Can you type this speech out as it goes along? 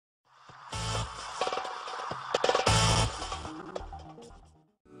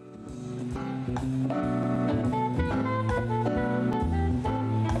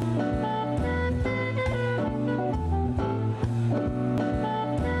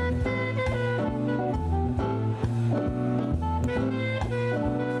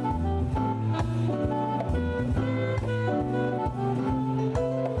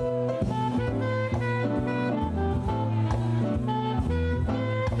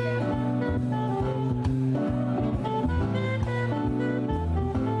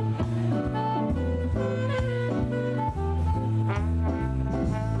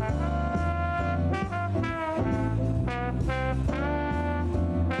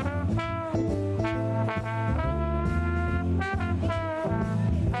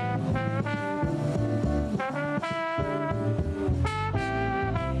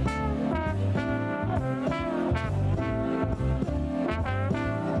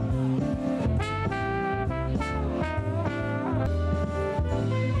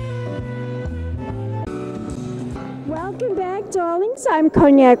Welcome back, darlings. I'm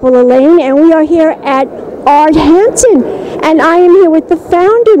Cognac Wellerlane, and we are here at Arthampton, and I am here with the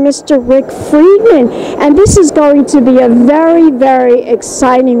founder, Mr. Rick Friedman, and this is going to be a very, very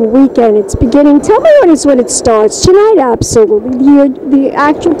exciting weekend. It's beginning. Tell me when it starts. Tonight, absolutely. The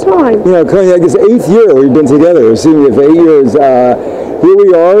actual time. Yeah, Cognac is the 8th year we've been together. We've seen you for 8 years. Here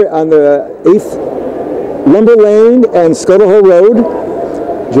we are on the 8th Lumber Lane and Scuttle Hill Road.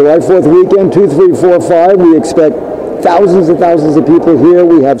 July 4th weekend, 2, 3, 4, 5. We expect thousands and thousands of people here.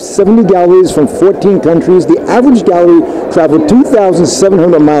 We have 70 galleries from 14 countries. The average gallery traveled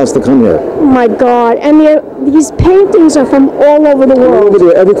 2,700 miles to come here. Oh my God. And these paintings are from all over the world. All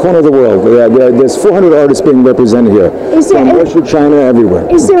over every corner of the world. There's 400 artists being represented here. From Russia, China, everywhere.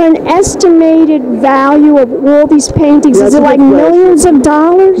 Is there an estimated value of all these paintings? Is it like millions of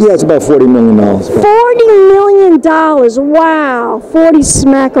dollars? Yeah, it's about $40 million. $40 million. Wow. 40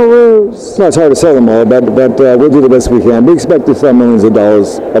 smackaroos. No, it's hard to sell them all, but we'll do the best we can. We expect to sell millions of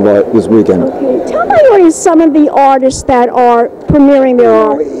dollars of art this weekend. Okay. Tell me what some of the artists that are premiering their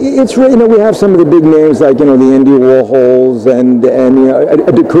art. It's really, we have some of the big names like, the Andy Warhols and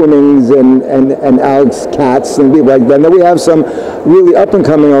de Koonings and Alex Katz and people like that. And then we have some really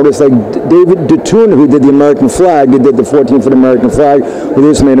up-and-coming artists like David DeToon, who did the American flag. He did the 14th American flag. We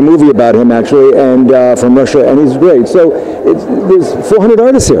just made a movie about him, actually, and from Russia, and he's great. So there's 400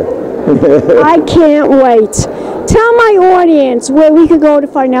 artists here. I can't wait. Tell my audience where we could go to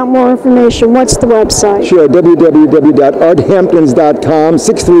find out more information. What's the website? Sure, www.arthamptons.com,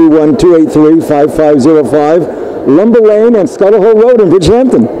 631-283-5505, Lumber Lane and Scuttle Hill Road in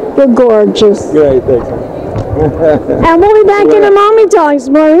Bridgehampton. You're gorgeous. Great, thanks. And we'll be back in a moment, darlings.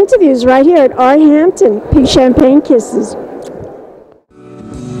 More interviews right here at Arthampton. Pink Champagne Kisses.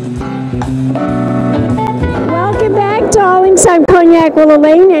 Welcome back, darlings. I'm Cognac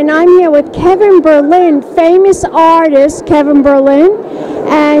Wellerlane, and I'm here with Kevin Berlin, famous artist Kevin Berlin,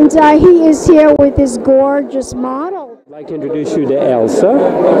 and he is here with his gorgeous model. I'd like to introduce you to Elsa,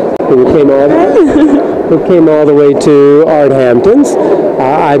 who came all the way to Arthamptons.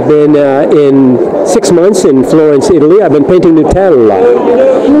 I've been in 6 months in Florence, Italy. I've been painting Nutella.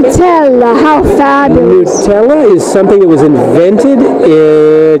 Nutella, how fabulous. Nutella is something that was invented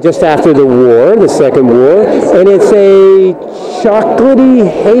just after the war, the Second War, and it's a chocolatey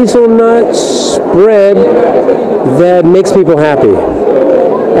hazelnut spread that makes people happy.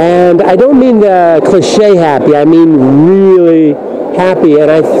 And I don't mean the cliche happy, I mean really happy.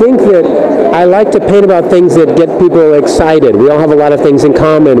 And I think that I like to paint about things that get people excited. We all have a lot of things in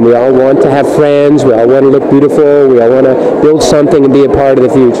common. We all want to have friends. We all want to look beautiful. We all want to build something and be a part of the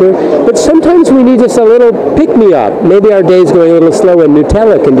future. But sometimes we need just a little pick-me-up. Maybe our day's going a little slow, and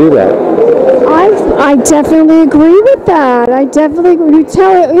Nutella can do that. I definitely agree with that.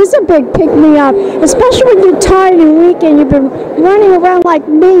 Nutella is a big pick-me-up, especially when you're tired and weak and you've been running around like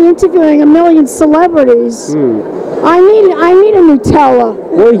me interviewing a million celebrities. I need a Nutella.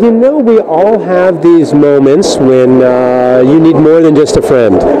 Well, we all have these moments when you need more than just a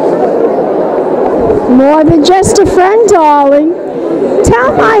friend. More than just a friend, darling.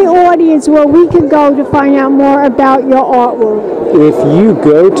 Tell my audience where we can go to find out more about your artwork. If you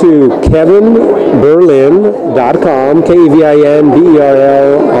go to kevinberlin.com,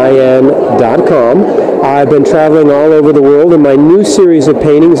 KevinBerlin.com, I've been traveling all over the world, and my new series of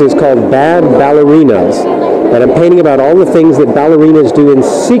paintings is called Bad Ballerinas. And I'm painting about all the things that ballerinas do in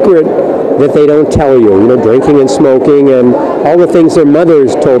secret that they don't tell you, drinking and smoking and all the things their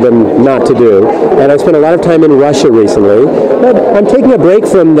mothers told them not to do. And I spent a lot of time in Russia recently. But I'm taking a break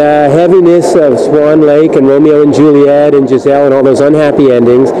from the heaviness of Swan Lake and Romeo and Juliet and Giselle and all those unhappy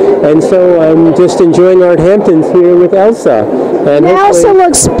endings. And so I'm just enjoying Arthamptons here with Elsa. And Elsa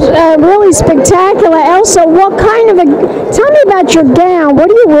looks really spectacular. Elsa, tell me about your gown. What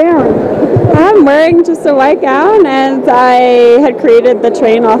are you wearing? I'm wearing just a white gown, and I had created the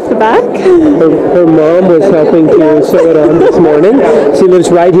train off the back. Her mom was helping to sew it on this morning. She lives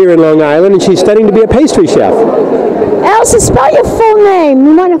right here in Long Island, and she's studying to be a pastry chef. Elsa, spell your full name.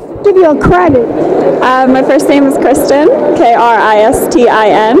 We want to give you a credit. My first name is Kristen, Kristin,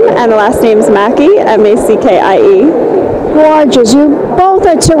 and the last name is Mackie, Mackie. Gorgeous. You both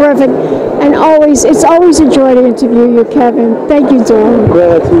are terrific, and it's always a joy to interview you, Kevin. Thank you, darling.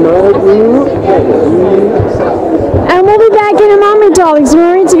 And we'll be back in a moment, darlings.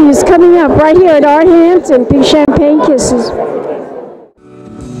 More interviews coming up right here at Arthampton. Pink Champagne Kisses.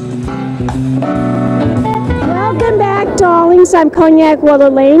 Welcome back, darlings. I'm Cognac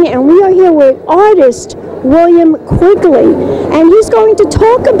Wellerlane, and we are here with artist William Quigley, and he's going to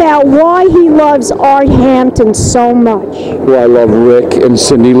talk about why he loves Arthampton so much. Well, I love Rick and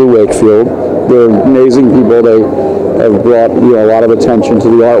Cindy Lou Wakefield. They're amazing people. They have brought a lot of attention to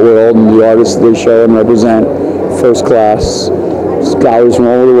the art world, and the artists they show and represent, first class. Galleries from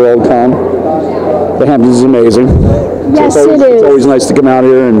all over the world come. The Hamptons is amazing. Yes, so it is. It's always nice to come out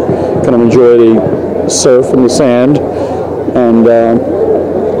here and kind of enjoy the surf and the sand, and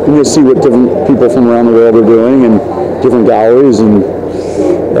you see what different people from around the world are doing, and different galleries, and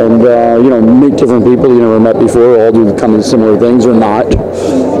meet different people you never met before, all do kind of similar things or not.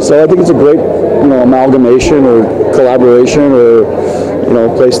 So I think it's a great amalgamation or collaboration, or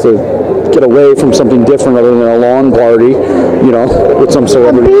place to get away from something different other than a lawn party, with some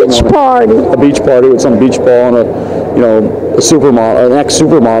celebrity. A beach party. A beach party with some beach ball and a supermodel, an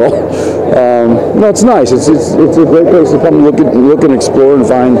ex-supermodel. It's nice. It's a great place to come look and explore and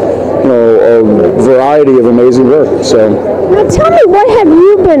find, a variety of amazing work. So. Now tell me, what have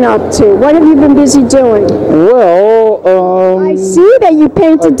you been up to? What have you been busy doing? Well, I see that you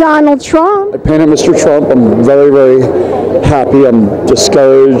painted Donald Trump. I painted Mr. Trump. I'm very, very happy. I'm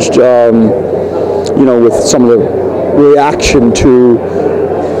discouraged, with some of the reaction to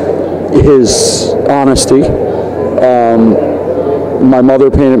his honesty. My mother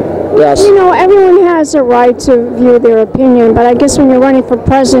painted. Yes. Everyone has a right to view their opinion, but I guess when you're running for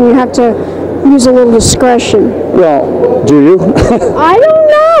president, you have to use a little discretion. Well, do you? I don't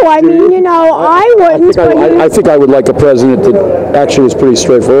know. I mean, I wouldn't. I think I would like a president that actually was pretty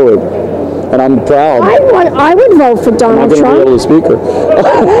straightforward, and I'm proud. I would vote for Donald Trump. I'm going to be able to speak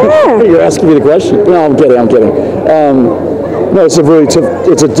her. You're asking me the question. No, I'm kidding. No, it's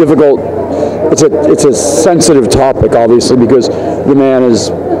a difficult. It's a sensitive topic, obviously, because the man is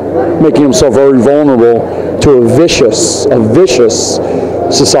making himself very vulnerable to a vicious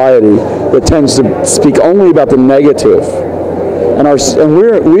society that tends to speak only about the negative, and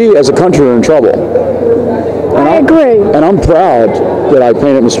we as a country are in trouble. And I agree. And I'm proud that I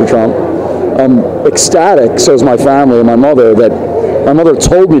painted Mr. Trump. I'm ecstatic, so is my family and my mother, that my mother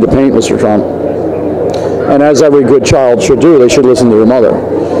told me to paint Mr. Trump. And as every good child should do, they should listen to their mother.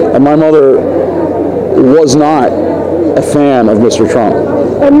 And my mother was not a fan of Mr. Trump.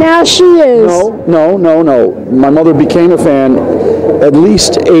 But now she is. No. My mother became a fan at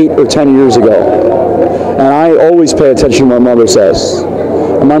least 8 or 10 years ago. And I always pay attention to what my mother says.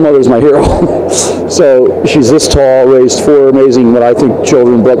 And my mother's my hero. So she's this tall, raised 4 amazing, what I think,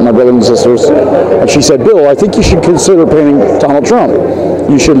 children, my brothers and sisters. And she said, Bill, I think you should consider painting Donald Trump.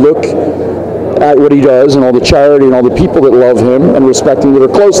 You should look at what he does and all the charity and all the people that love him and respect him that are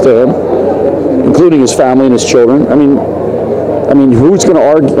close to him, including his family and his children. I mean, who's going to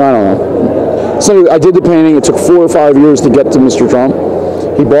argue? I don't know. So I did the painting. It took 4 or 5 years to get to Mr. Trump.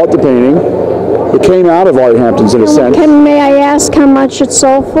 He bought the painting. It came out of Arthamptons in a sense. May I ask how much it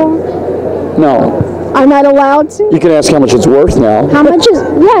sold for? No. I'm not allowed to? You can ask how much it's worth now. How much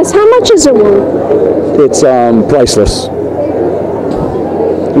is it worth? It's priceless.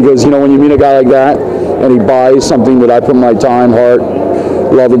 Because, when you meet a guy like that and he buys something that I put my time, heart,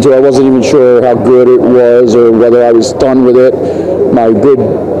 love into, I wasn't even sure how good it was or whether I was done with it. My good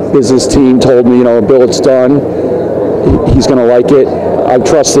business team told me, Bill, it's done. He's going to like it. I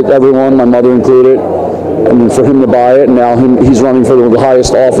trusted everyone, my mother included. And for him to buy it, and now he's running for the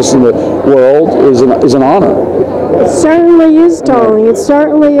highest office in the world is an honor. It certainly is, Tony. It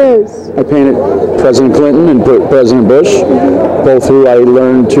certainly is. I painted President Clinton and President Bush, both who I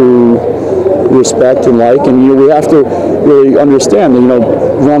learned to respect and like. And we have to really understand that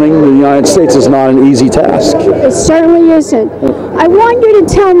running the United States is not an easy task. It certainly isn't. I want you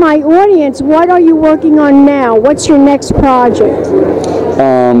to tell my audience, what are you working on now? What's your next project?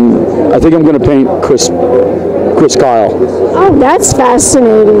 I think I'm going to paint Chris Kyle. Oh, that's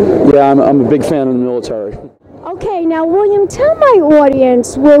fascinating. Yeah, I'm a big fan of the military. Okay, now William, tell my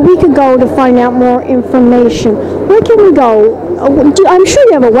audience where we could go to find out more information. Where can we go? I'm sure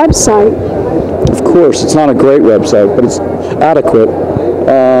you have a website. Of course, it's not a great website, but it's adequate.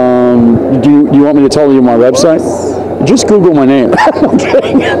 Do you want me to tell you my website? Just Google my name. I'm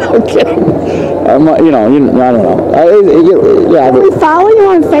kidding. I'm not, I don't know. Can we follow you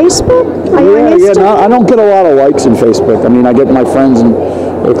on Facebook? Are you on Instagram? No, I don't get a lot of likes on Facebook. I mean, I get my friends and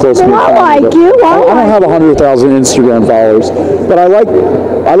close to me. I like you. I don't have 100,000 Instagram followers, but I like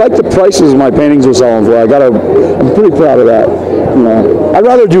the prices my paintings are selling for. I'm pretty proud of that. I'd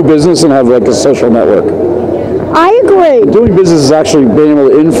rather do business than have like a social network. I agree. Doing business is actually being able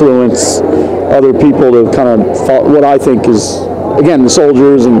to influence other people to kind of follow what I think is, again, the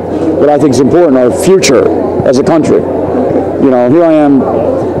soldiers, and what I think is important, our future as a country. Here I am,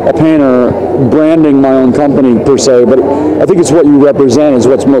 a painter, branding my own company per se, but I think it's what you represent is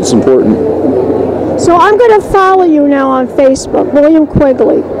what's most important. So I'm going to follow you now on Facebook, William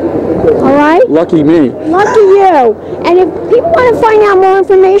Quigley. All right? Lucky me. Lucky you. And if people want to find out more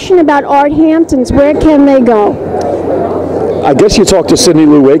information about Arthamptons, where can they go? I guess you talked to Sidney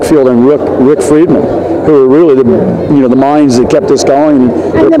Lou Wakefield and Rick Friedman, who are really the minds that kept us going.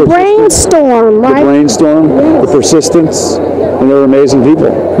 And the brainstorm, right? The brainstorm, the persistence, and they're amazing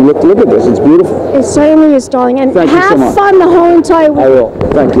people. Look at this, it's beautiful. It certainly is, darling. And Thank you so have much. fun the whole entire week. I will.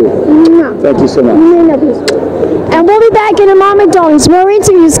 Thank you. Thank you so much. And we'll be back in a moment, darlings. More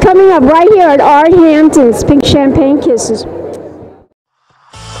interviews coming up right here at Arthamptons. Pink Champagne Kisses.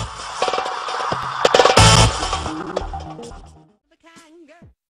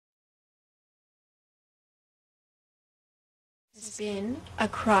 This has been a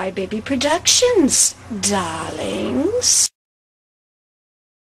Crybaby Productions, darlings.